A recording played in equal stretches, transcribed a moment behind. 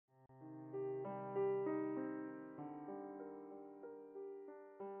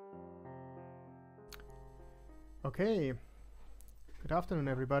Okay, good afternoon,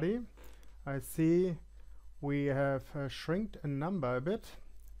 everybody. I see we have shrinked in number a bit,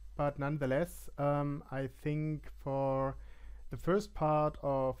 but nonetheless, I think for the first part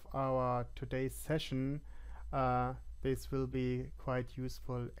of our today's session, this will be quite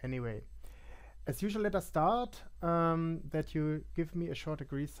useful anyway. As usual, let us start that you give me a short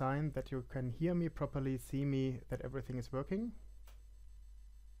agree sign that you can hear me properly, see me, that everything is working.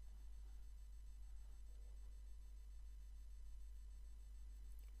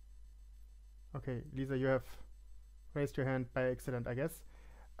 Okay, Lisa, you have raised your hand by accident, I guess.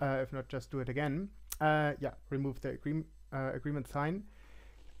 If not, just do it again. Yeah, remove the agreement sign.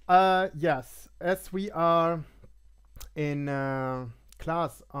 Yes, as we are in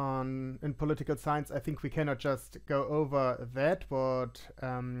class in political science, I think we cannot just go over that, what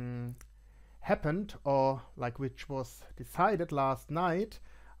happened or like which was decided last night.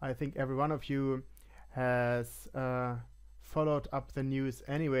 I think every one of you has followed up the news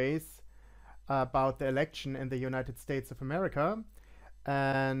anyways about the election in the United States of America.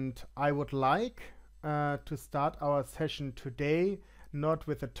 And I would like to start our session today not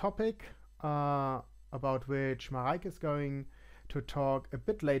with a topic about which Mareike is going to talk a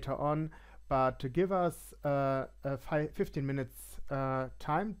bit later on, but to give us 15 minutes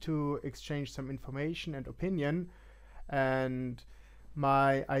time to exchange some information and opinion. And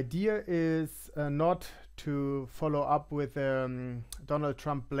my idea is not to follow up with Donald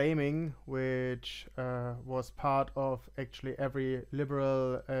Trump blaming, which was part of actually every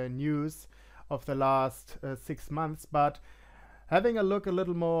liberal news of the last 6 months, but having a look a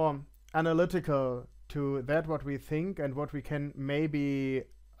little more analytical to that, what we think and what we can maybe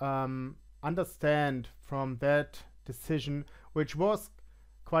understand from that decision, which was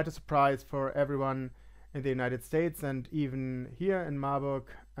quite a surprise for everyone in the United States and even here in Marburg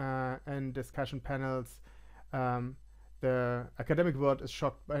and discussion panels. The academic world is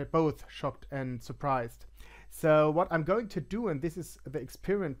shocked, both shocked and surprised. So what I'm going to do, and this is the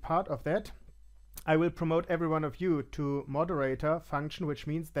experiment part of that, I will promote every one of you to moderator function, which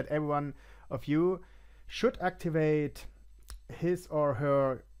means that every one of you should activate his or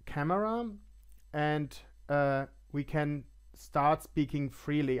her camera and we can start speaking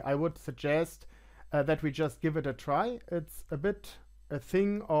freely. I would suggest that we just give it a try. It's a bit a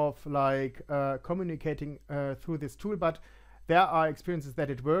thing of like communicating through this tool, but there are experiences that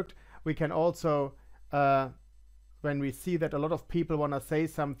it worked. We can also, when we see that a lot of people want to say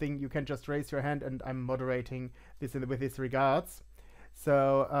something, you can just raise your hand and I'm moderating this with this regards.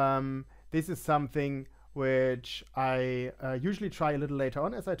 So this is something which I usually try a little later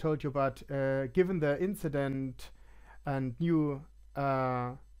on, as I told you, but given the incident and new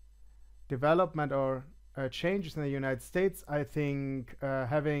development or changes in the United States, I think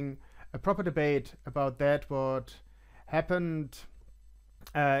having a proper debate about that, what happened,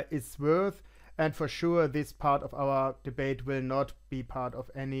 is worth. And for sure, this part of our debate will not be part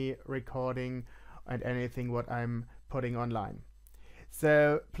of any recording and anything what I'm putting online.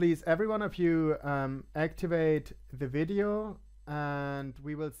 So please, every one of you, activate the video and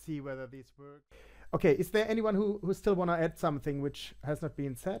we will see whether this works. Okay, is there anyone who still want to add something which has not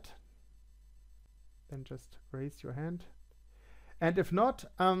been said? Then just raise your hand. And if not,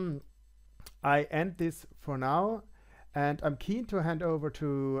 I end this for now. And I'm keen to hand over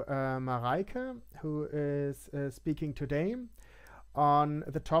to Mareike, who is speaking today on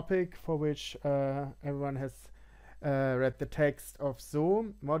the topic for which everyone has read the text of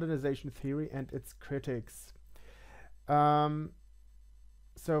Modernization Theory and its critics.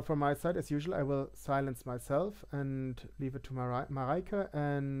 So from my side, as usual, I will silence myself and leave it to Mareike,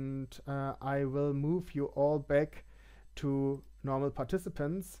 and I will move you all back to normal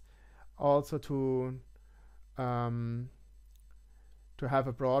participants, also to have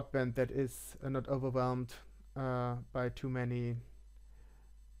a broadband that is not overwhelmed by too many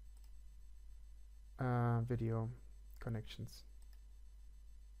video connections.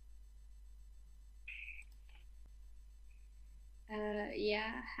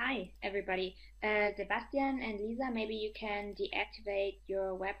 Yeah, hi everybody. Sebastian and Lisa, maybe you can deactivate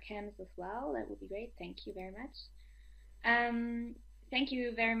your webcams as well. That would be great. Thank you very much. Thank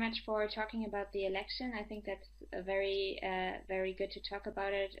you very much for talking about the election. I think that's a very good to talk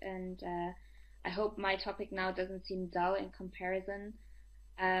about it, and I hope my topic now doesn't seem dull in comparison.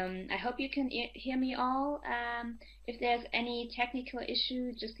 I hope you can hear me all. If there's any technical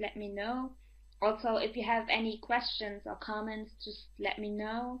issue, just let me know. Also, if you have any questions or comments, just let me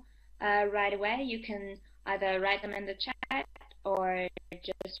know right away. You can either write them in the chat or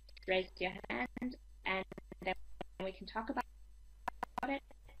just raise your hand and then we can talk about it.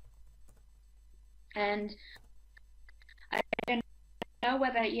 And know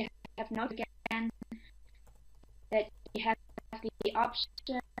whether you have noticed again that you have the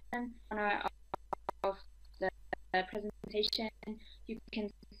option on of the presentation. You can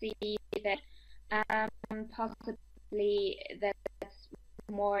see that possibly that's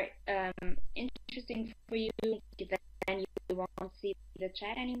more interesting for you, then you won't see the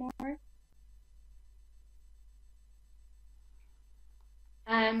chat anymore.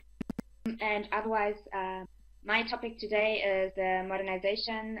 And otherwise, my topic today is the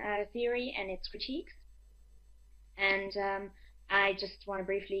modernization theory and its critiques. And I just want to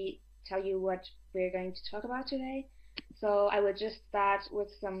briefly tell you what we're going to talk about today. So I will just start with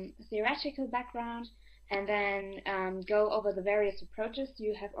some theoretical background and then go over the various approaches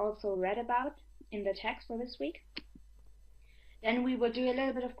you have also read about in the text for this week. Then we will do a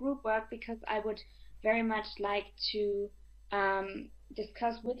little bit of group work because I would very much like to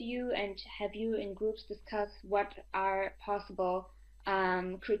discuss with you and have you in groups discuss what are possible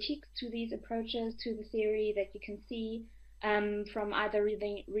critiques to these approaches, to the theory that you can see from either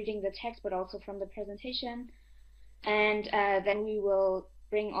reading the text but also from the presentation. And then we will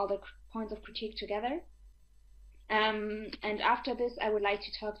bring all the points of critique together. And after this, I would like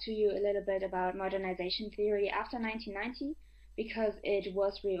to talk to you a little bit about modernization theory after 1990, because it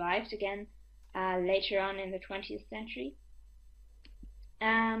was revived again later on in the 20th century.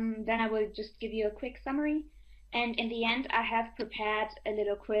 Then I will just give you a quick summary, and in the end I have prepared a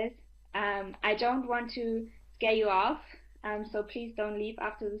little quiz. I don't want to scare you off, so please don't leave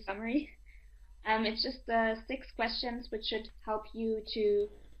after the summary. It's just 6 questions which should help you to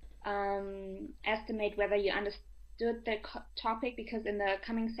estimate whether you understood the topic, because in the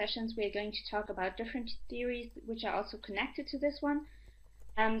coming sessions we are going to talk about different theories which are also connected to this one.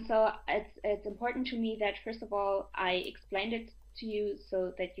 So it's important to me that first of all I explained it to you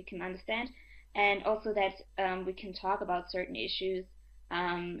so that you can understand, and also that we can talk about certain issues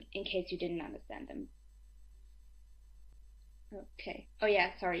in case you didn't understand them. Okay. Oh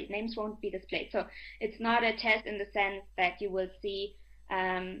yeah, sorry, names won't be displayed. So it's not a test in the sense that you will see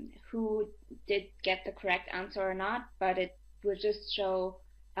who did get the correct answer or not, but it will just show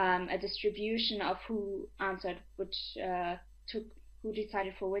a distribution of who answered which, who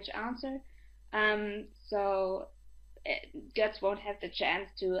decided for which answer. So Guts won't have the chance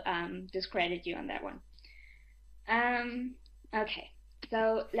to discredit you on that one. Okay,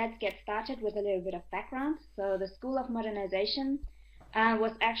 so let's get started with a little bit of background. So the School of Modernization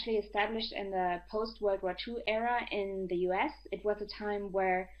was actually established in the post-World War II era in the US. It was a time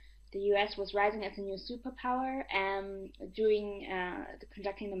where the US was rising as a new superpower,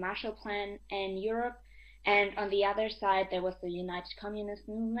 conducting the Marshall Plan in Europe, and on the other side there was the United Communist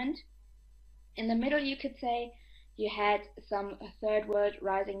Movement. In the middle, you could say, you had some third world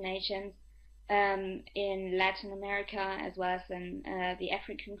rising nations in Latin America as well as in the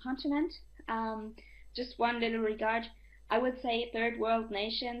African continent. Just one little regard, I would say third world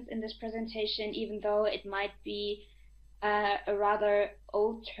nations in this presentation, even though it might be a rather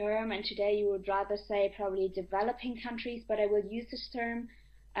old term, and today you would rather say probably developing countries, but I will use this term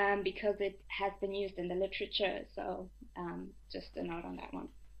because it has been used in the literature, so just a note on that one.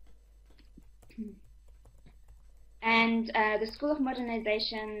 And the School of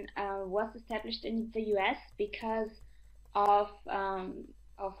Modernization was established in the US because of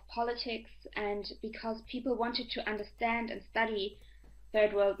politics, and because people wanted to understand and study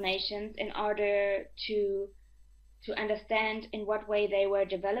third world nations in order to understand in what way they were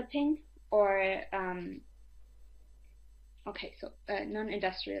developing, or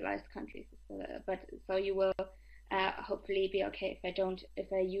non-industrialized countries. So you will hopefully be okay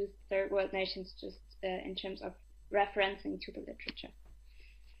if I use third world nations just in terms of referencing to the literature.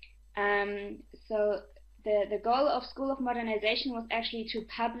 So the goal of School of Modernization was actually to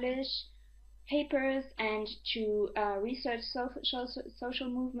publish papers and to research social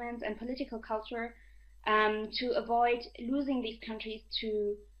movements and political culture to avoid losing these countries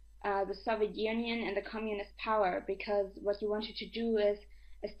to the Soviet Union and the communist power, because what you wanted to do is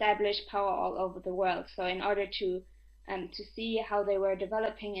establish power all over the world. So in order to see how they were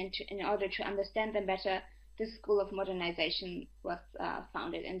developing and in order to understand them better, this School of Modernization was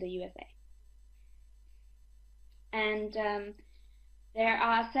founded in the USA. And there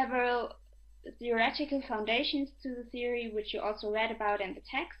are several theoretical foundations to the theory, which you also read about in the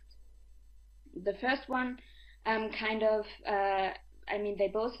text. The first one they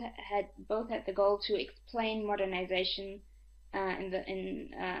both had the goal to explain modernization, and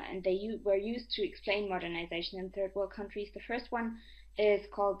they were used to explain modernization in third world countries. The first one is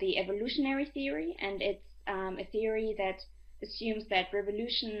called the evolutionary theory, and it's a theory that assumes that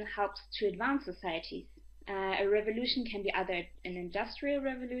revolution helps to advance societies. A revolution can be either an industrial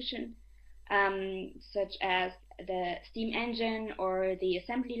revolution, such as the steam engine or the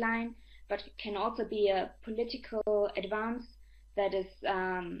assembly line, but it can also be a political advance that is,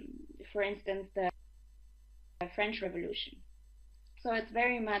 for instance, the French Revolution. So it's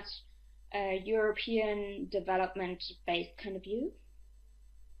very much a European development-based kind of view.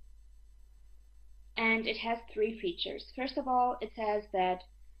 And it has three features. First of all, it says that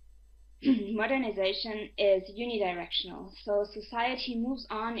modernization is unidirectional. So society moves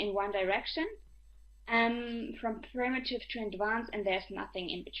on in one direction, from primitive to advanced, and there's nothing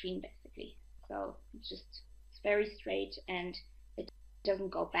in between, basically. So it's very straight, and it doesn't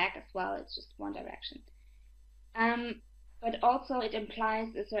go back as well. It's just one direction. But also it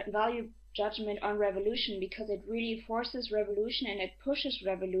implies a certain value judgment on revolution, because it really forces revolution and it pushes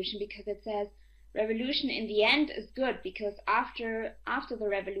revolution, because it says revolution in the end is good, because after the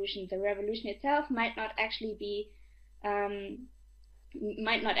revolution itself might not actually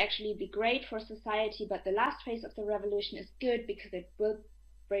be great for society, but the last phase of the revolution is good because it will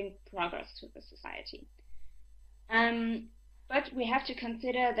bring progress to the society. But we have to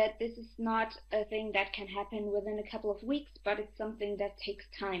consider that this is not a thing that can happen within a couple of weeks, but it's something that takes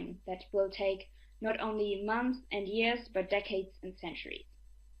time, that will take not only months and years, but decades and centuries.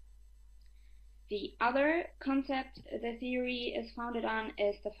 The other concept the theory is founded on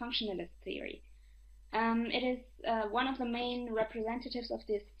is the functionalist theory. It is one of the main representatives of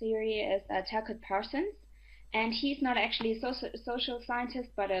this theory is Talcott Parsons, and he's not actually a social scientist,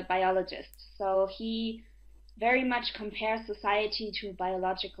 but a biologist. So he very much compares society to a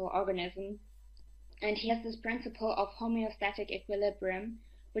biological organism, and he has this principle of homeostatic equilibrium,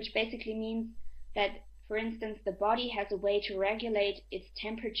 which basically means that, for instance, the body has a way to regulate its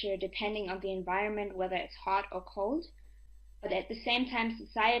temperature depending on the environment, whether it's hot or cold. But at the same time,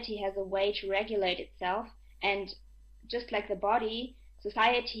 society has a way to regulate itself, and just like the body,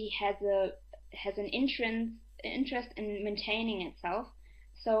 society has an interest in maintaining itself.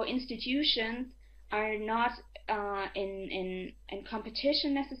 So institutions are not in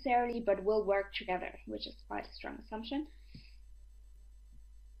competition necessarily, but will work together, which is quite a strong assumption.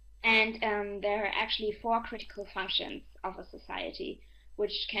 And there are actually 4 critical functions of a society,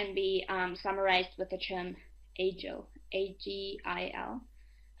 which can be summarized with the term AGIL, A-G-I-L,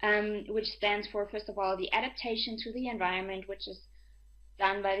 which stands for, first of all, the adaptation to the environment, which is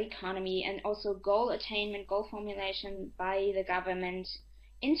done by the economy, and also goal attainment, goal formulation by the government.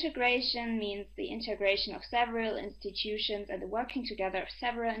 Integration means the integration of several institutions and the working together of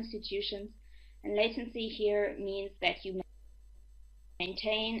several institutions. And latency here means that you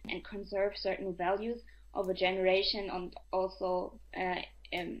maintain and conserve certain values of a generation, and also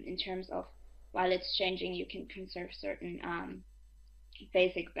in terms of while it's changing, you can conserve certain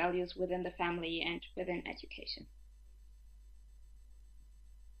basic values within the family and within education.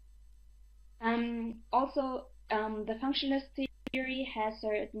 Also, the functionalist theory has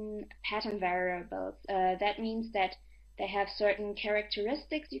certain pattern variables. That means that they have certain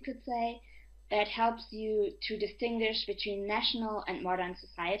characteristics, you could say, that helps you to distinguish between national and modern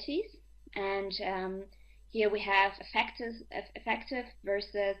societies. And here we have effective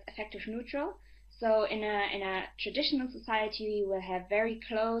versus effective neutral. So in a traditional society, you will have very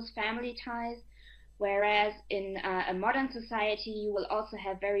close family ties, whereas in a modern society, you will also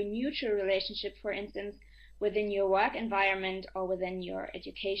have very neutral relationship, for instance, within your work environment or within your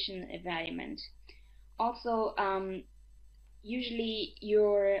education environment. Also, usually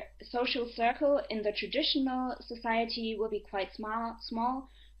your social circle in the traditional society will be quite small,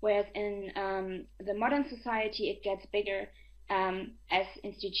 whereas in the modern society it gets bigger as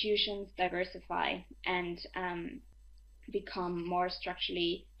institutions diversify and become more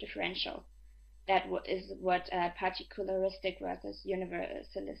structurally differential. That is what particularistic versus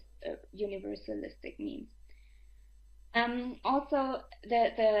universalistic means. Also,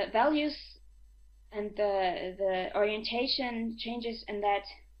 the values and the orientation changes in that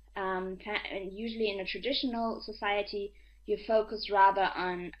usually in a traditional society you focus rather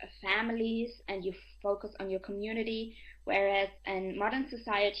on families and you focus on your community, whereas in modern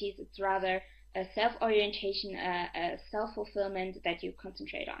societies it's rather a self-orientation, a self-fulfillment that you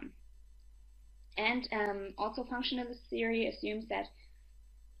concentrate on. And also functionalist theory assumes that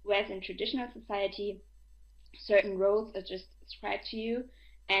whereas in traditional society certain roles are just ascribed to you,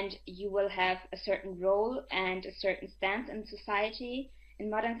 and you will have a certain role and a certain stance in society. In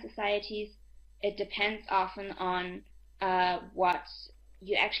modern societies, it depends often on what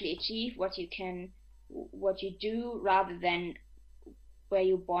you actually achieve, what you do, rather than where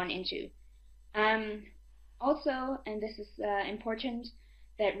you're born into. Also, and this is important,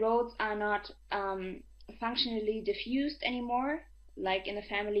 that roles are not functionally diffused anymore. Like in a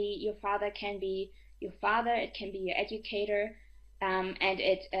family, your father can be your father, it can be your educator, and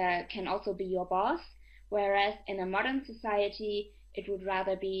it can also be your boss. Whereas in a modern society, it would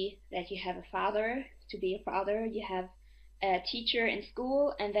rather be that you have a father to be a father, you have a teacher in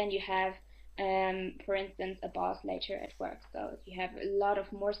school, and then you have, for instance, a boss later at work. So you have a lot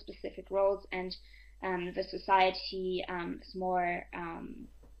of more specific roles, and the society is more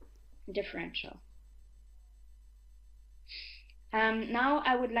differential. Now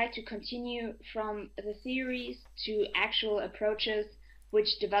I would like to continue from the theories to actual approaches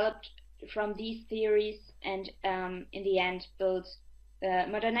which developed from these theories and in the end built the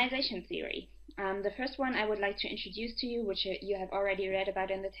modernization theory. The first one I would like to introduce to you, which you have already read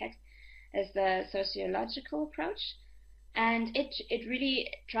about in the text, is the sociological approach. And it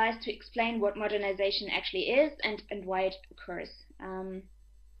really tries to explain what modernization actually is and why it occurs.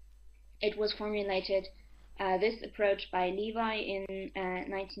 It was formulated, this approach, by Levi in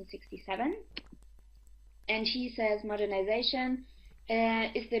 1967. And he says modernization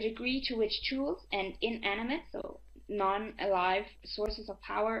is the degree to which tools and inanimate, so non-alive, sources of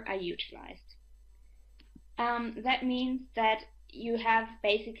power are utilized. That means that you have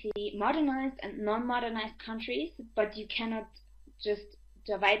basically modernized and non-modernized countries, but you cannot just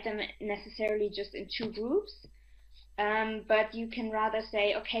divide them necessarily just in two groups, but you can rather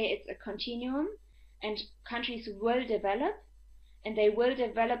say, okay, it's a continuum, and countries will develop, and they will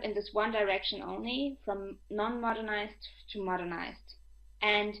develop in this one direction only, from non-modernized to modernized.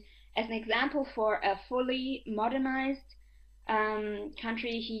 And as an example for a fully modernized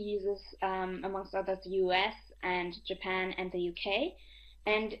country, he uses, amongst others, the US and Japan and the UK.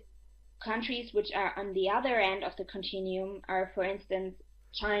 And countries which are on the other end of the continuum are, for instance,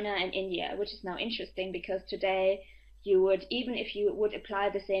 China and India, which is now interesting because today you would, even if you would apply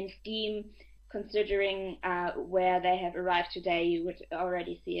the same scheme, considering where they have arrived today, you would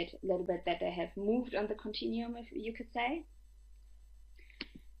already see it a little bit that they have moved on the continuum, if you could say.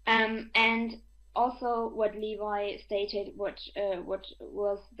 And also what Levi stated, what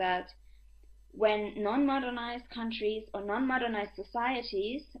was that when non-modernized countries or non-modernized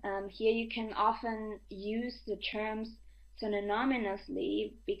societies, here you can often use the terms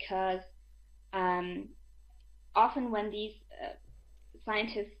synonymously, because often when these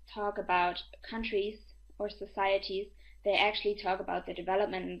scientists talk about countries or societies, they actually talk about the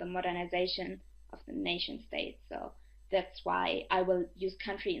development and the modernization of the nation states. So that's why I will use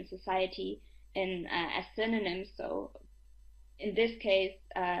country and society as synonyms. So in this case,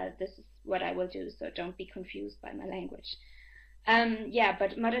 this is what I will do, so don't be confused by my language. Yeah,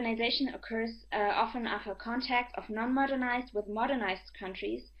 but modernization occurs often after contact of non-modernized with modernized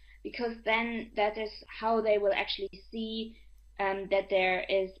countries, because then that is how they will actually see that there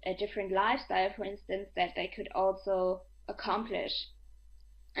is a different lifestyle, for instance, that they could also accomplish.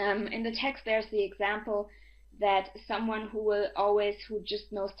 In the text, there's the example that someone who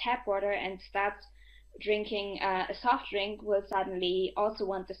just knows tap water and starts drinking a soft drink will suddenly also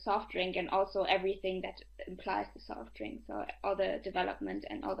want the soft drink and also everything that implies the soft drink, so all the development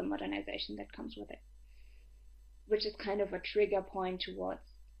and all the modernization that comes with it, which is kind of a trigger point towards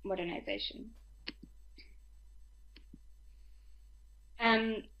modernization.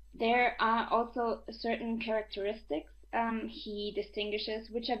 There are also certain characteristics he distinguishes,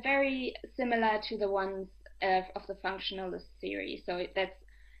 which are very similar to the ones of the functionalist theory. So that's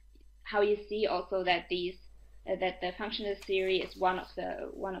how you see also that that the functionalist theory is one of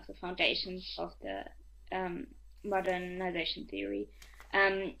the foundations of the modernization theory,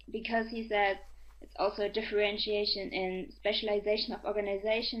 because he says it's also a differentiation in specialization of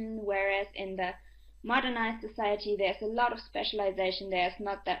organization, whereas in the modernized society there's a lot of specialization, there's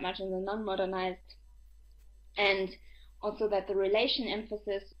not that much in the non-modernized, and also that the relation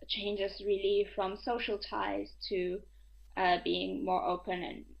emphasis changes really from social ties to being more open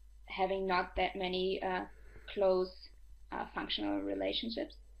and having not that many close functional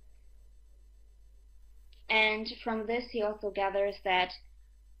relationships. And from this he also gathers that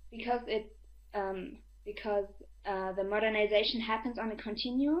because the modernization happens on a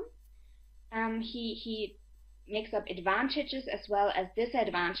continuum, he makes up advantages as well as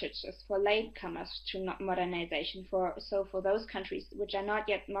disadvantages for latecomers to modernization. So for those countries which are not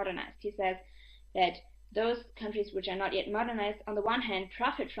yet modernized, he says that those countries which are not yet modernized, on the one hand,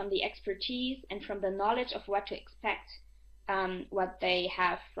 profit from the expertise and from the knowledge of what to expect, what they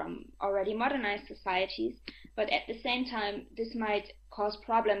have from already modernized societies, but at the same time this might cause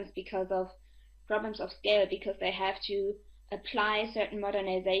problems because of problems of scale, because they have to apply certain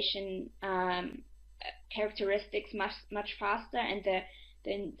modernization characteristics much faster, and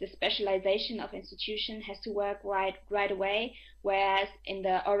then the specialization of institution has to work right away, whereas in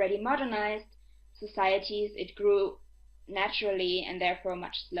the already modernized societies it grew naturally and therefore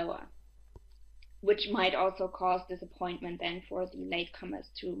much slower, which might also cause disappointment then for the latecomers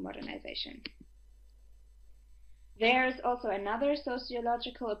to modernization. There's also another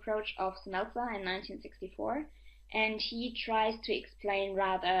sociological approach of Smeltzer in 1964, and he tries to explain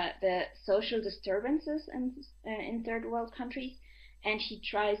rather the social disturbances in third world countries, and he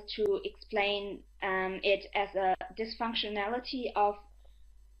tries to explain it as a dysfunctionality of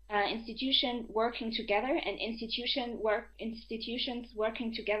institutions working together, and institutions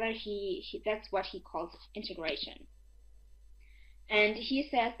working together. That's what he calls integration. And he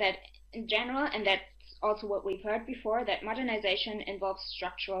says that in general, and that's also what we've heard before, that modernization involves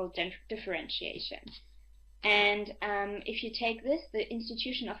structural differentiation. And if you take this, the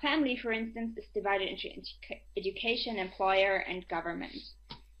institution of family, for instance, is divided into education, employer, and government.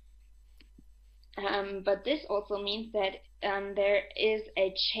 But this also means that there is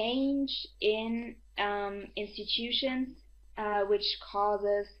a change in institutions which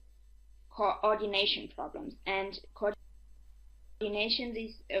causes coordination problems. And coordinating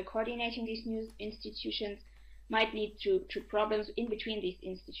these new institutions might lead to problems in between these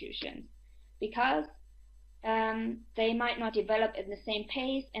institutions, because they might not develop at the same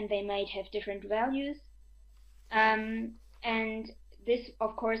pace, and they might have different values. And this,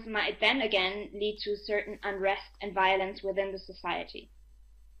 of course, might then again lead to certain unrest and violence within the society.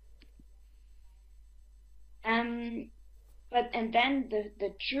 And then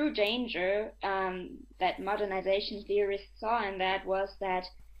the true danger that modernization theorists saw in that was that,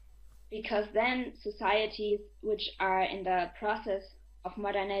 because then societies which are in the process of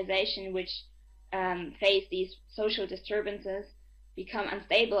modernization, which face these social disturbances, become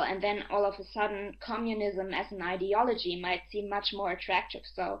unstable, and then all of a sudden communism as an ideology might seem much more attractive.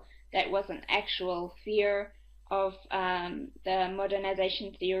 So that was an actual fear of the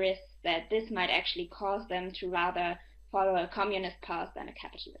modernization theorists, that this might actually cause them to rather follow a communist path than a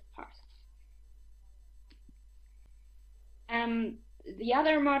capitalist path. The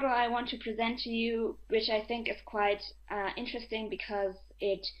other model I want to present to you, which I think is quite interesting because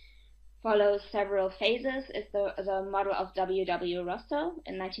it follows several phases, is the model of W.W. Rostow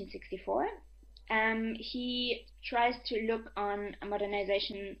in 1964. He tries to look on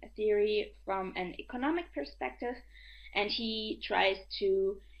modernization theory from an economic perspective, and he tries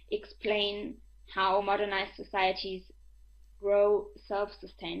to explain how modernized societies grow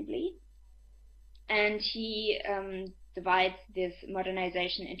self-sustainably. And he divides this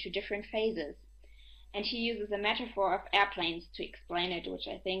modernization into different phases. And he uses a metaphor of airplanes to explain it, which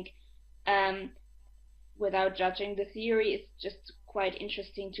I think, without judging the theory, is just quite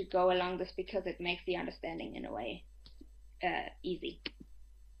interesting to go along this, because it makes the understanding in a way easy.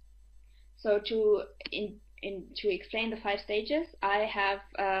 So to explain the 5 stages, I have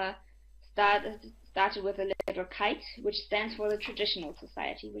started with a little kite, which stands for the traditional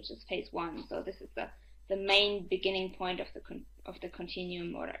society, which is phase 1. So this is the main beginning point of the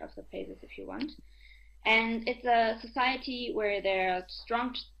continuum, or of the phases, if you want. And it's a society where there are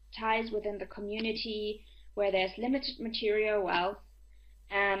strong ties within the community, where there's limited material wealth,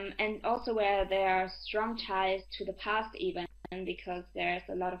 and also where there are strong ties to the past even, because there's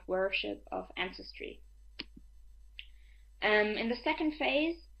a lot of worship of ancestry. In the second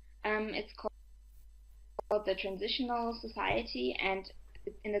phase, it's called the transitional society, and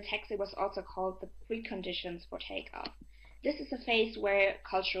in the text it was also called the preconditions for takeoff. This is a phase where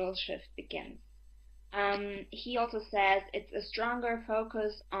cultural shift begins. He also says it's a stronger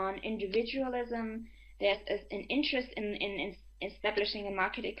focus on individualism. There's an interest in establishing a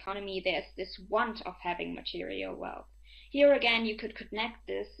market economy. There's this want of having material wealth. Here again, you could connect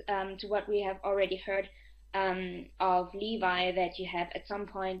this to what we have already heard of Levi, that you have at some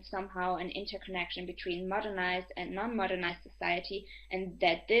point somehow an interconnection between modernized and non-modernized society, and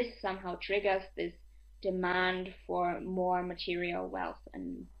that this somehow triggers this demand for more material wealth.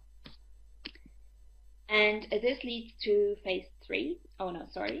 And this leads to phase 3. Oh no,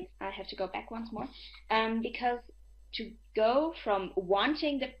 sorry, I have to go back once more. Because to go from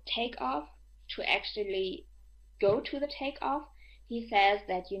wanting the takeoff to actually go to the takeoff, he says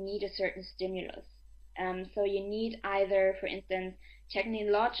that you need a certain stimulus. So you need either, for instance,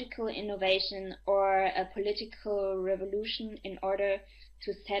 technological innovation or a political revolution in order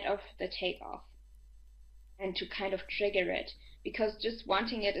to set off the takeoff and to kind of trigger it. Because just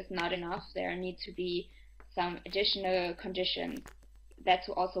wanting it is not enough. There need to be some additional conditions. That's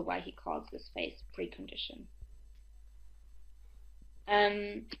also why he calls this phase precondition.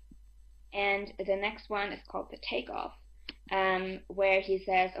 And the next one is called the takeoff. where he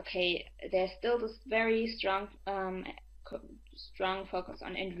says, okay, there's still this very strong strong focus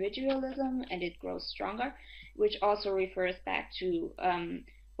on individualism, and it grows stronger, which also refers back to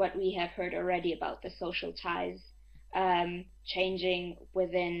what we have heard already about the social ties changing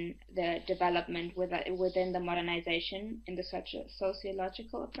within the development, within the modernization in the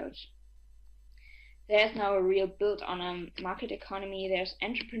sociological approach. There's now a real build on a market economy, there's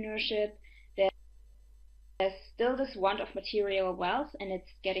entrepreneurship, there's still this want of material wealth, and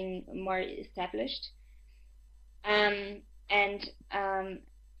it's getting more established. And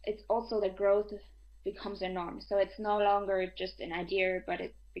it's also that growth becomes a norm. So it's no longer just an idea, but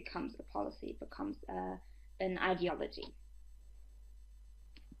it becomes a policy, it becomes an ideology.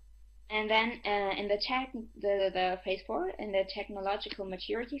 And then in the phase 4, in the technological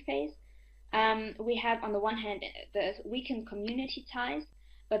maturity phase, we have on the one hand the weakened community ties,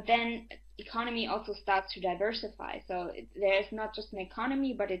 but then economy also starts to diversify. So there's not just an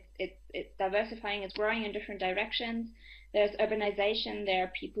economy, but it's diversifying, it's growing in different directions. There's urbanization, there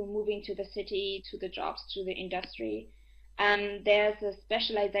are people moving to the city, to the jobs, to the industry. There's a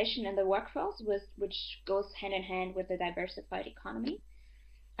specialization in the workforce, which goes hand in hand with the diversified economy.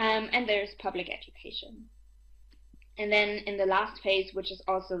 And there's public education. And then in the last phase, which is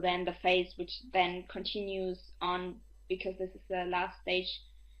also then the phase which then continues on, because this is the last stage,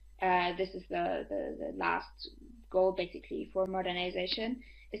 this is the last goal basically for modernization,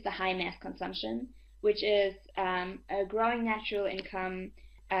 is the high mass consumption, which is a growing natural income,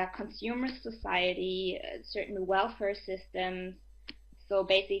 a consumer society, certain welfare systems. So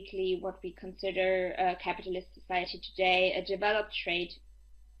basically what we consider a capitalist society today, a developed trade.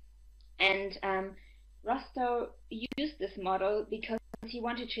 And Rostow used this model because he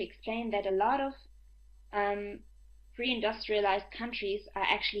wanted to explain that a lot of pre-industrialized countries are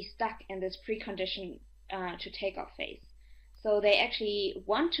actually stuck in this precondition to take-off phase. So they actually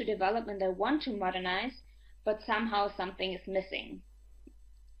want to develop and they want to modernize, but somehow something is missing.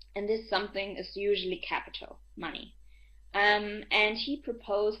 And this something is usually capital, money. And he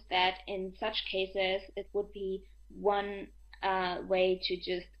proposed that in such cases it would be one way to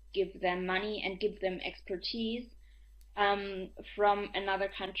just give them money and give them expertise from another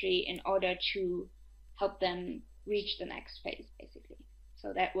country in order to help them reach the next phase, basically.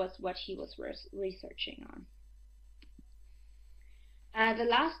 So that was what he was researching on. The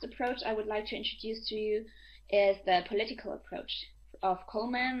last approach I would like to introduce to you is the political approach of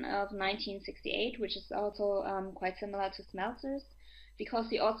Coleman of 1968, which is also quite similar to Smeltzer's, because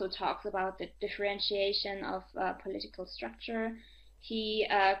he also talks about the differentiation of political structure. He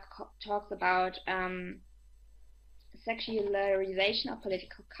talks about secularization of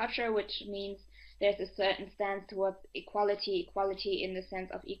political culture, which means there's a certain stance towards equality in the sense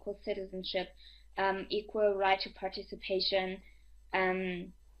of equal citizenship, equal right to participation,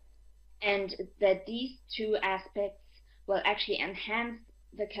 and that these two aspects will actually enhance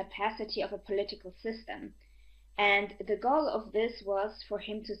the capacity of a political system. And the goal of this was for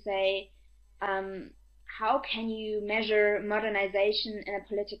him to say, how can you measure modernization in a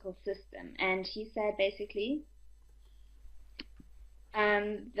political system? And he said basically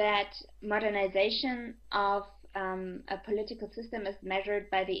that modernization of a political system is measured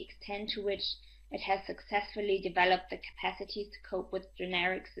by the extent to which it has successfully developed the capacities to cope with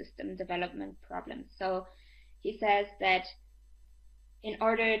generic system development problems. So he says that in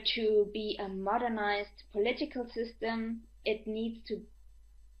order to be a modernized political system, it needs to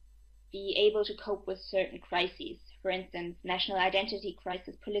be able to cope with certain crises. For instance, national identity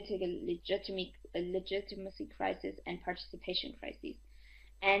crisis, political legitimacy crisis, and participation crises.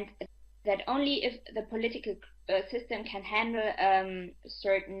 And that only if the political system can handle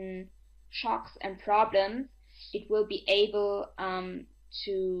certain shocks and problems, it will be able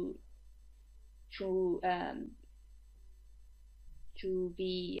to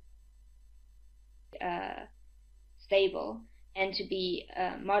be stable and to be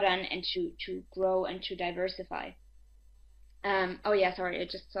modern and to grow and to diversify. Oh yeah, sorry, I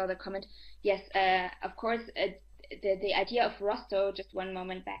just saw the comment. Yes, of course, the idea of Rostow, just one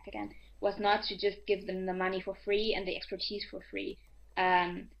moment back again, was not to just give them the money for free and the expertise for free,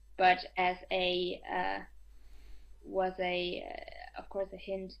 but as of course a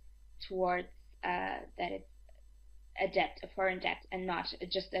hint towards that it's a debt, a foreign debt, and not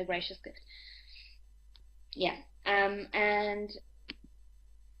just a gracious gift. Yeah, and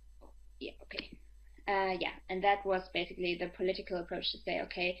yeah, okay, yeah, and that was basically the political approach to say,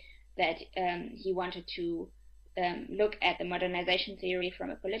 okay, that he wanted to look at the modernization theory from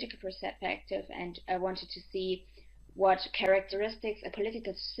a political perspective, and wanted to see what characteristics a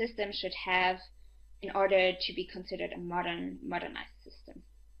political system should have in order to be considered a modernized system.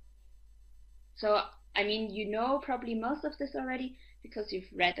 So, I mean, you know probably most of this already because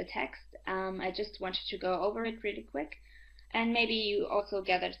you've read the text. I just wanted to go over it really quick. And maybe you also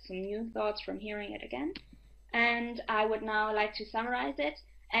gathered some new thoughts from hearing it again. And I would now like to summarize it.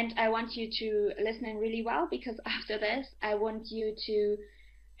 And I want you to listen in really well, because after this, I want you to,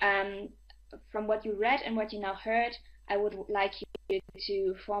 from what you read and what you now heard, I would like you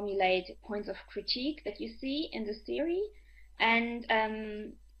to formulate points of critique that you see in this theory. And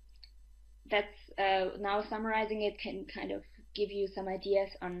that's now summarizing it can kind of give you some ideas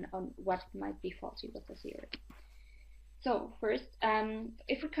on what might be faulty with the theory. So first,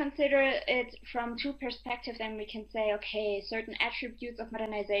 if we consider it from two perspectives, then we can say, okay, certain attributes of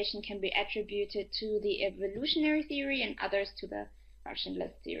modernization can be attributed to the evolutionary theory and others to the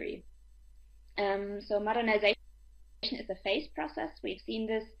functionalist theory. So modernization is a phase process. We've seen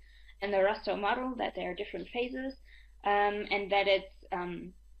this in the Rostow model, that there are different phases, and that it's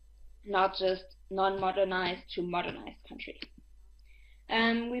not just non-modernized to modernized country.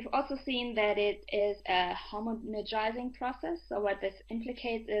 We've also seen that it is a homogenizing process. So what this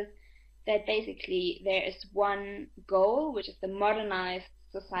implicates is that basically there is one goal, which is the modernized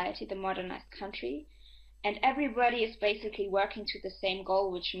society, the modernized country, and everybody is basically working to the same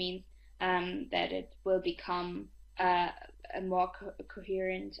goal, which means that it will become a more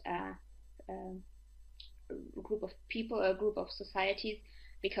coherent group of people, a group of societies,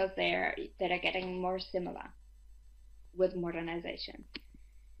 because they are getting more similar with modernization.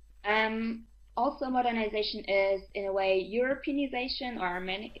 Also, modernization is in a way Europeanization or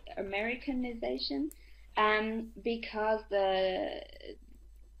Americanization, because the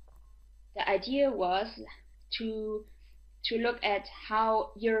idea was to look at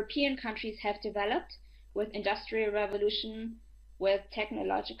how European countries have developed with industrial revolution, with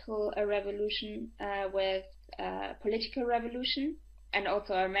technological revolution, with political revolution, and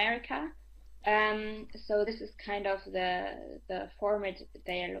also America. So this is kind of the format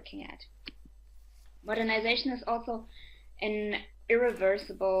they are looking at. Modernization is also an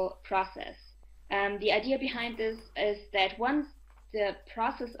irreversible process. The idea behind this is that once the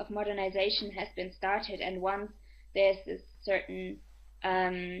process of modernization has been started, and once there's this certain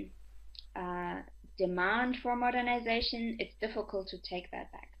demand for modernization, it's difficult to take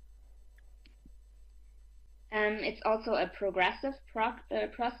that back. It's also a progressive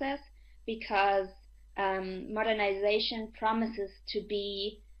process, because modernization promises to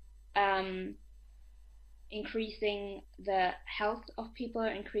be increasing the health of people,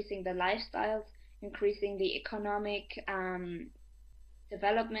 increasing the lifestyles, increasing the economic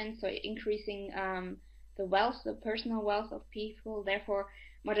development, so increasing the wealth, the personal wealth of people. Therefore,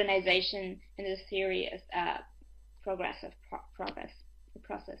 modernization in this theory is a progressive process.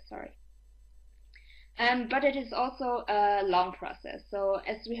 But it is also a long process. So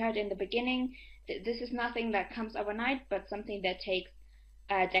as we heard in the beginning, this is nothing that comes overnight, but something that takes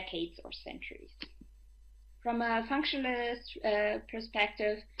decades or centuries. From a functionalist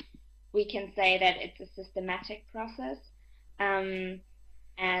perspective, we can say that it's a systematic process,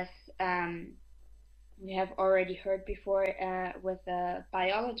 as we have already heard before with the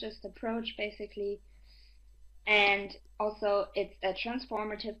biologist approach, basically. And also it's a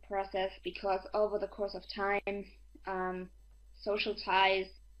transformative process, because over the course of time, social ties,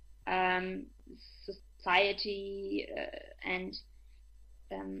 society, and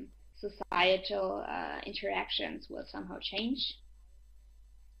societal interactions will somehow change.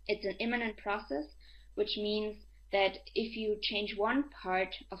 It's an immanent process, which means that if you change one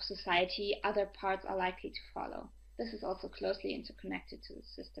part of society, other parts are likely to follow. This is also closely interconnected to the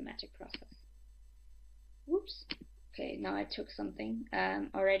systematic process. Whoops. Okay, now I took something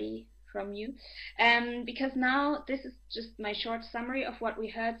already from you. Because now this is just my short summary of what we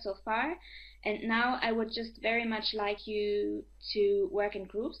heard so far. And now I would just very much like you to work in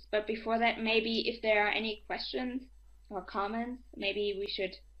groups. But before that, maybe if there are any questions or comments, maybe we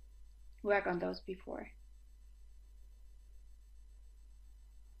should work on those before.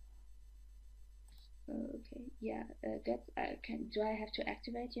 Okay, yeah, that's, do I have to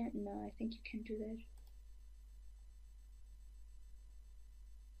activate you? No, I think you can do that.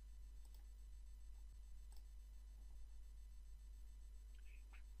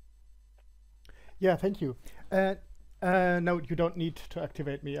 Yeah, thank you. No, you don't need to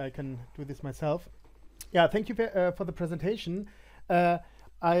activate me. I can do this myself. Yeah, thank you for the presentation.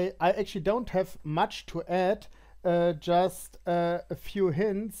 I actually don't have much to add, just a few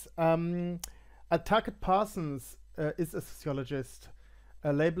hints. Tuckett Parsons is a sociologist.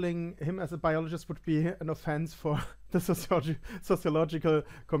 Labeling him as a biologist would be an offense for the sociological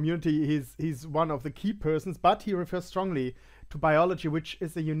community. He's one of the key persons, but he refers strongly to biology, which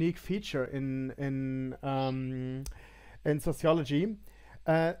is a unique feature in sociology.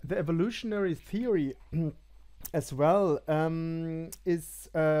 The evolutionary theory as well is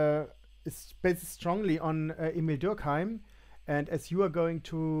based strongly on Emil Durkheim, and as you are going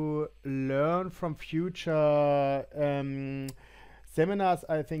to learn from future seminars,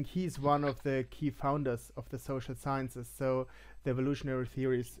 I think he's one of the key founders of the social sciences. So the evolutionary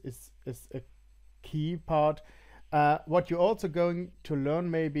theory is a key part. What you're also going to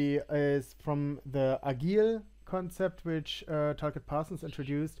learn maybe is from the Agile concept, which Talcott Parsons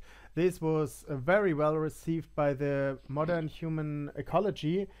introduced. This was very well received by the modern human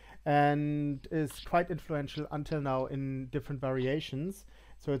ecology and is quite influential until now in different variations.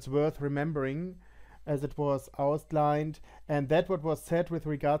 So it's worth remembering as it was outlined. And that what was said with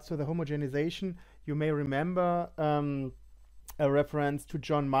regards to the homogenization, you may remember a reference to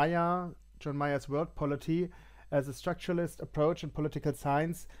John Mayer's world polity as a structuralist approach in political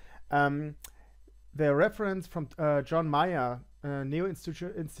science. The reference from John Mayer,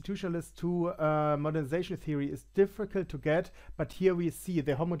 neo-institutionalist, to modernization theory is difficult to get, but here we see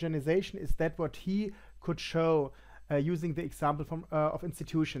the homogenization is that what he could show using the example from of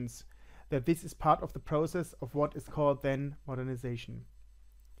institutions, that this is part of the process of what is called then modernization.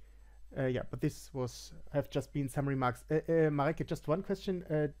 Yeah, but this have just been some remarks. Marike, just one question.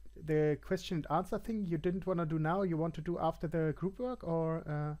 The question and answer thing you didn't want to do now, you want to do after the group work,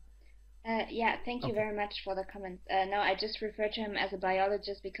 or? Yeah, thank you Okay. very much for the comments. No, I just refer to him as a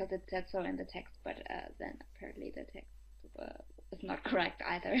biologist because it said so in the text, but then apparently the text is not correct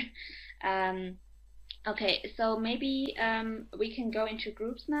either. Okay, so maybe we can go into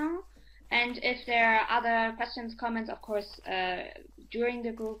groups now. And if there are other questions, comments, of course, during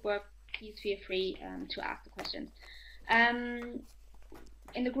the group work, please feel free to ask the questions.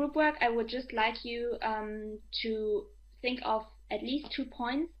 In the group work, I would just like you to think of at least 2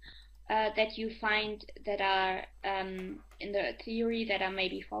 points that you find that are in the theory that are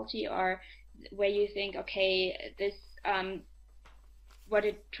maybe faulty, or where you think, okay, this what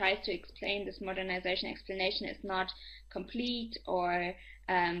it tries to explain, this modernization explanation, is not complete, or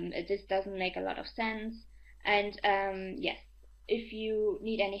this doesn't make a lot of sense. And yes, if you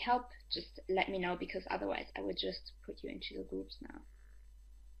need any help, just let me know, because otherwise I would just put you into the groups now.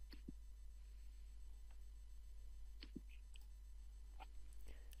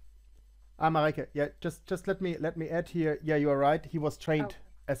 Marike, yeah, just let me add here. Yeah, you are right. He was trained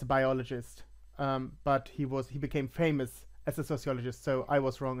as a biologist, but he became famous as a sociologist. So I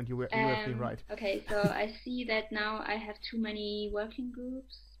was wrong, and you have been right. Okay, so I see that now I have too many working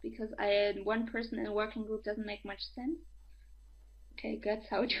groups, because one person in a working group doesn't make much sense. Okay, Guts,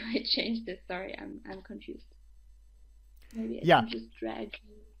 how do I change this? Sorry, I'm confused. Maybe I can just drag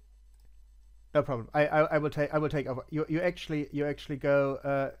you. No problem. I will take over. You actually go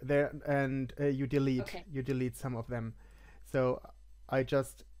there and you delete some of them. So I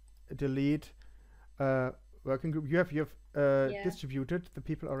just delete working group. You have distributed the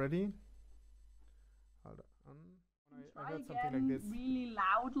people already. Hold on. I heard something like this. Really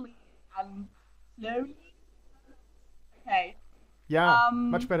loudly and slowly. Okay. Yeah,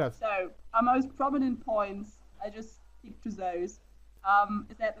 much better. So our most prominent points, I just stick to those.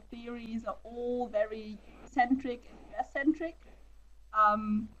 Is that the theories are all very centric and US-centric,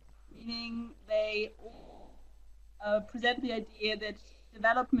 meaning they all present the idea that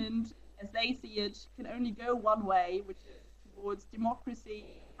development, as they see it, can only go one way, which is towards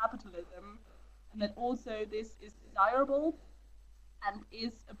democracy, capitalism, and that also this is desirable and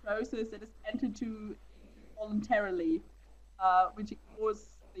is a process that is entered into voluntarily, which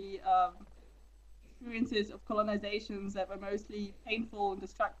ignores the experiences of colonizations that were mostly painful and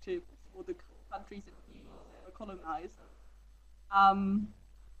destructive for the countries and peoples that were colonized. And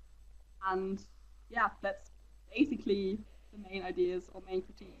yeah, that's basically the main ideas or main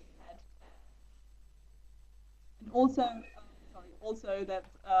critiques we had. And also that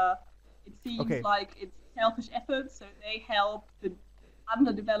it seems like it's selfish efforts, so they help the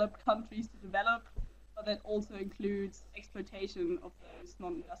underdeveloped countries to develop, but that also includes exploitation of those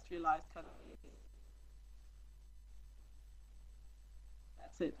non-industrialized countries.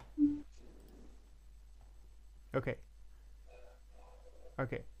 That's it. Okay.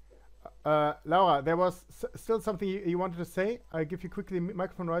 Laura, there was still something you wanted to say. I give you quickly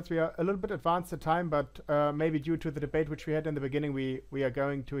microphone rights. We are a little bit advanced in time, but maybe due to the debate which we had in the beginning, we are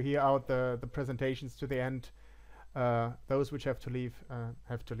going to hear out the presentations to the end. Those which have to leave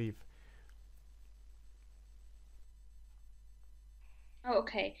have to leave. Oh,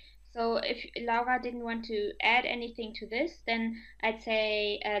 okay. So if Laura didn't want to add anything to this, then I'd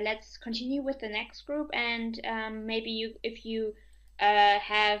say let's continue with the next group, and maybe if you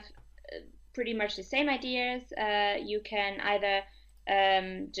have pretty much the same ideas, you can either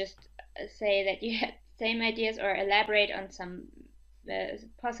just say that you had the same ideas or elaborate on some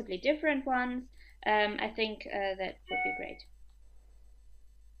possibly different ones. I think that would be great.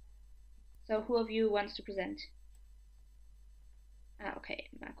 So who of you wants to present? Okay,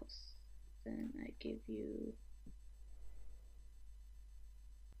 Markus. Then I give you.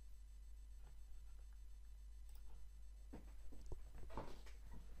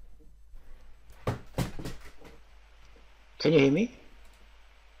 Can you hear me?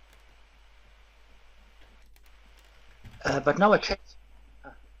 But now I can't.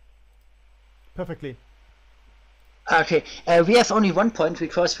 Perfectly. Okay, we have only one point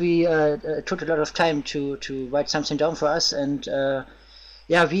because we took a lot of time to write something down for us, and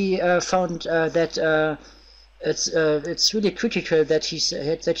yeah, we found that it's really critical that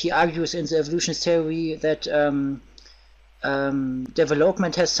he argues in the evolution theory that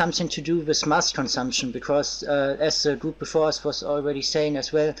development has something to do with mass consumption, because as the group before us was already saying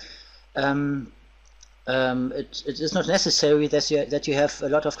as well, it is not necessary that you have a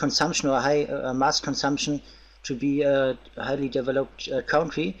lot of consumption or high mass consumption to be a highly developed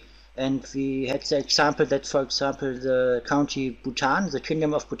country. And we had the example that, for example, the country Bhutan, the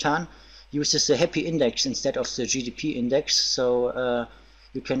Kingdom of Bhutan, uses the Happy Index instead of the GDP index. So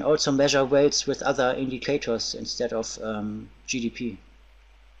you can also measure wealth with other indicators instead of GDP.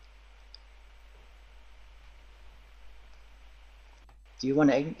 Do you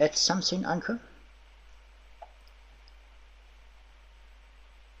want to add something, Anke?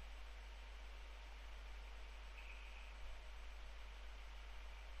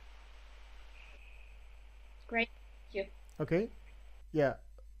 Great. Thank you. Okay. Yeah.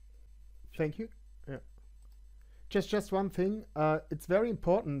 Thank you. Yeah. Just one thing. It's very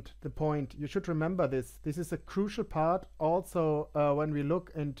important, the point. You should remember this. This is a crucial part also when we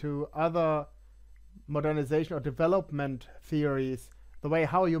look into other modernization or development theories. The way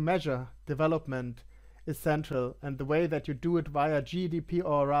how you measure development is central, and the way that you do it via GDP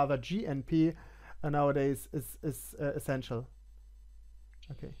or rather GNP nowadays is essential.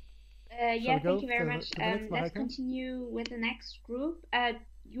 Okay. Yeah, thank you very much. Let's continue with the next group,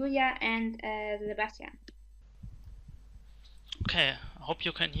 Julia and Sebastian. Okay, I hope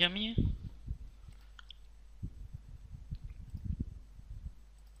you can hear me.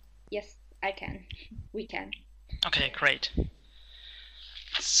 Yes, I can. We can. Okay, great.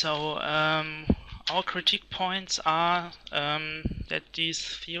 So our critique points are that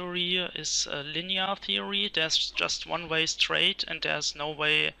this theory is a linear theory. There's just one way straight and there's no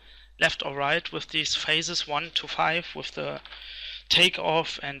way left or right, with these phases 1 to 5 with the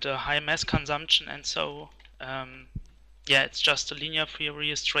takeoff and high mass consumption, and so yeah, it's just a linear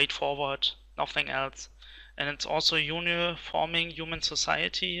theory, straightforward, nothing else. And it's also uniforming human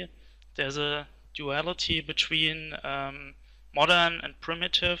society. There's a duality between modern and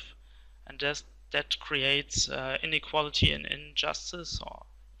primitive, and that creates inequality and injustice, or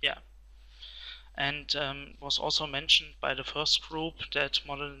yeah. And was also mentioned by the first group that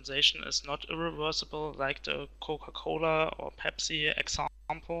modernization is not irreversible, like the Coca-Cola or Pepsi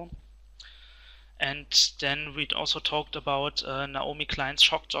example. And then we also talked about Naomi Klein's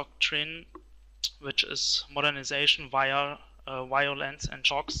shock doctrine, which is modernization via violence and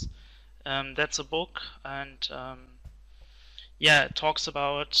shocks. That's a book, and yeah, it talks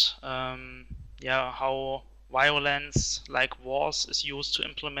about yeah, how violence, like wars, is used to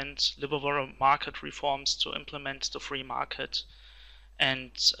implement liberal market reforms, to implement the free market.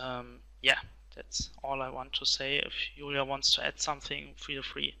 And yeah, that's all I want to say. If Julia wants to add something, feel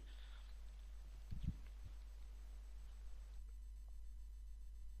free.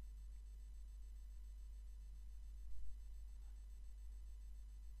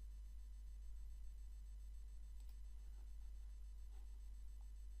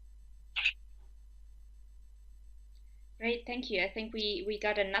 Great, thank you. I think we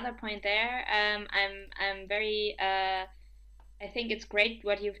got another point there. I'm very I think it's great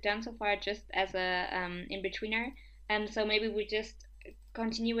what you've done so far, just as a in-betweener. So maybe we just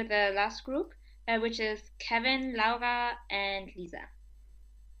continue with the last group, which is Kevin, Laura, and Lisa.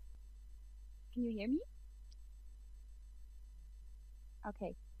 Can you hear me?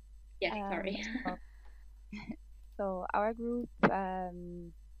 Okay. Yes, sorry. So our group had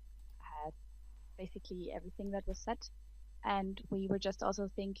basically everything that was said, and we were just also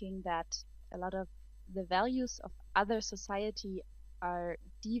thinking that a lot of the values of other society are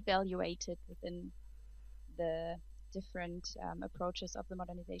devaluated within the different approaches of the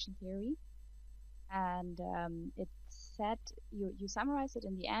modernization theory. And it said, you summarize it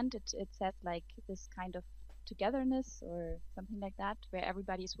in the end, it says like this kind of togetherness or something like that, where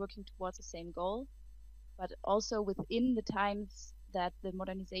everybody is working towards the same goal, but also within the times that the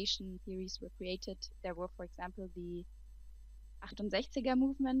modernization theories were created, there were, for example, the 68er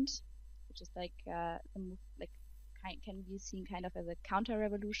movement, which is like the move, like can be seen kind of as a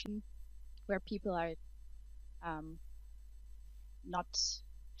counter-revolution, where people are not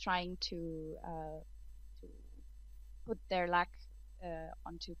trying to put their luck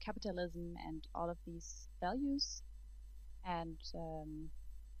onto capitalism and all of these values, and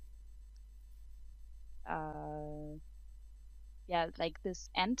yeah, like this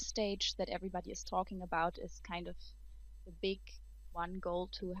end stage that everybody is talking about is kind of the big one goal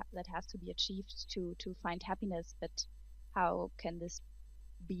that has to be achieved to find happiness. But how can this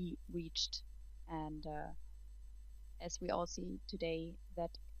be reached? And as we all see today,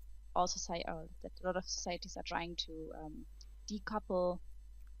 that that a lot of societies are trying to decouple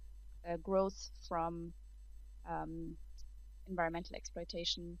growth from environmental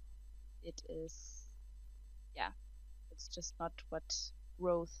exploitation. It is, yeah, it's just not what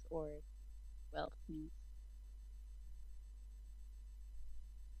growth or wealth means.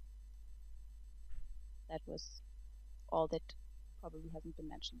 That was all that probably hasn't been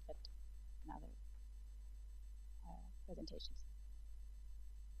mentioned yet in other presentations.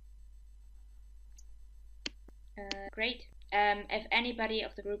 Great. If anybody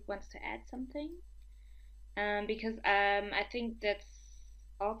of the group wants to add something, because I think that's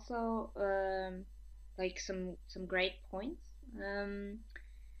also like some great points.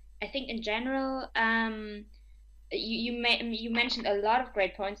 I think in general, you mentioned a lot of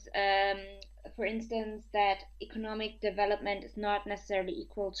great points. For instance, that economic development is not necessarily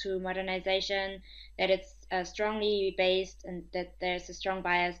equal to modernization, that it's strongly based, and that there's a strong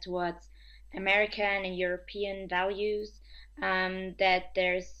bias towards American and European values, that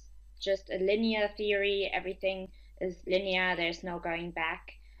there's just a linear theory, everything is linear, there's no going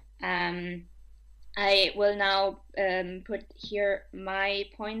back. I will now put here my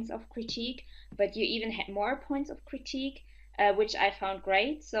points of critique, but you even had more points of critique, which I found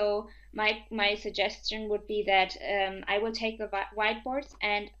great. So my suggestion would be that I will take the whiteboards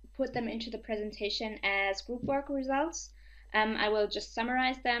and put them into the presentation as group work results. I will just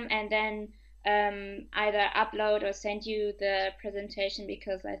summarize them and then either upload or send you the presentation,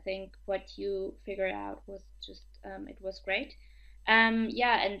 because I think what you figured out was just it was great.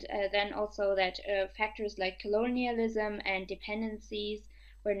 Yeah, and then also that factors like colonialism and dependencies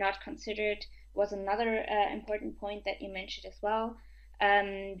were not considered was another important point that you mentioned as well.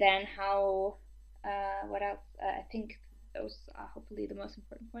 Then how, what else? I think those are hopefully the most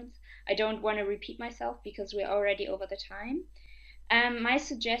important points. I don't want to repeat myself because we're already over the time. My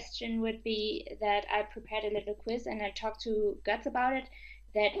suggestion would be that I prepared a little quiz and I talked to Guts about it,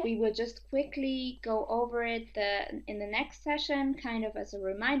 that we will just quickly go over it in the next session, kind of as a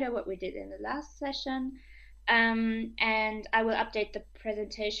reminder what we did in the last session. And I will update the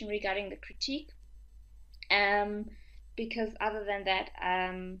presentation regarding the critique. Because other than that,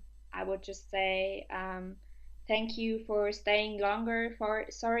 I would just say thank you for staying longer.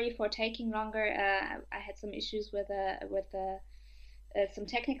 Sorry for taking longer. I had some issues with some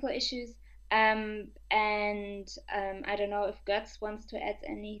technical issues. And I don't know if Guts wants to add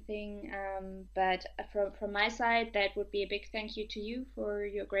anything, but from my side, that would be a big thank you to you for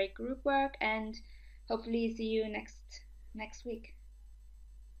your great group work, and hopefully see you next week.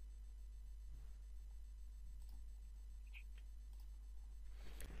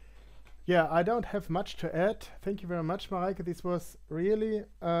 Yeah, I don't have much to add. Thank you very much, Mareike. This was really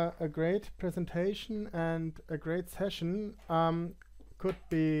a great presentation and a great session. Could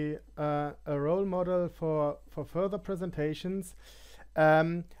be a role model for further presentations.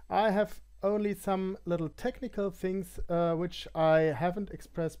 I have only some little technical things which I haven't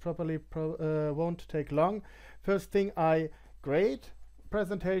expressed properly, won't take long. First thing, I grade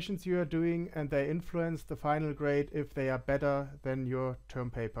presentations you are doing, and they influence the final grade if they are better than your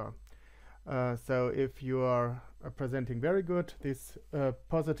term paper. So if you are presenting very good, this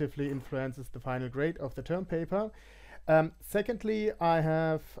positively influences the final grade of the term paper. Secondly, I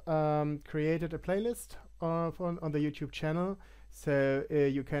have created a playlist on the YouTube channel, so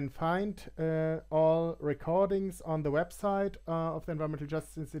you can find all recordings on the website of the Environmental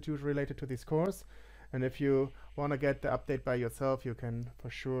Justice Institute related to this course. And if you want to get the update by yourself, you can for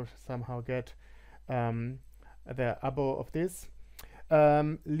sure somehow get the abo of this.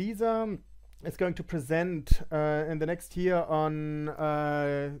 Lisa is going to present in the next year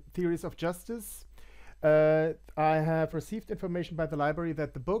on theories of justice. I have received information by the library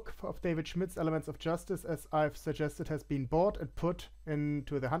that the book of David Schmidt's Elements of Justice, as I've suggested, has been bought and put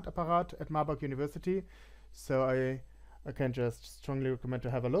into the Handapparat at Marburg University. So I can just strongly recommend to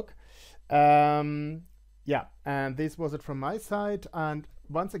have a look. Yeah, and this was it from my side. And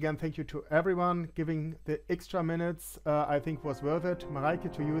once again, thank you to everyone giving the extra minutes. I think was worth it.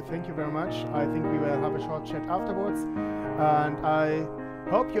 Mareike, to you, thank you very much. I think we will have a short chat afterwards. And I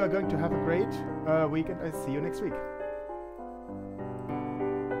hope you are going to have a great week, and I see you next week.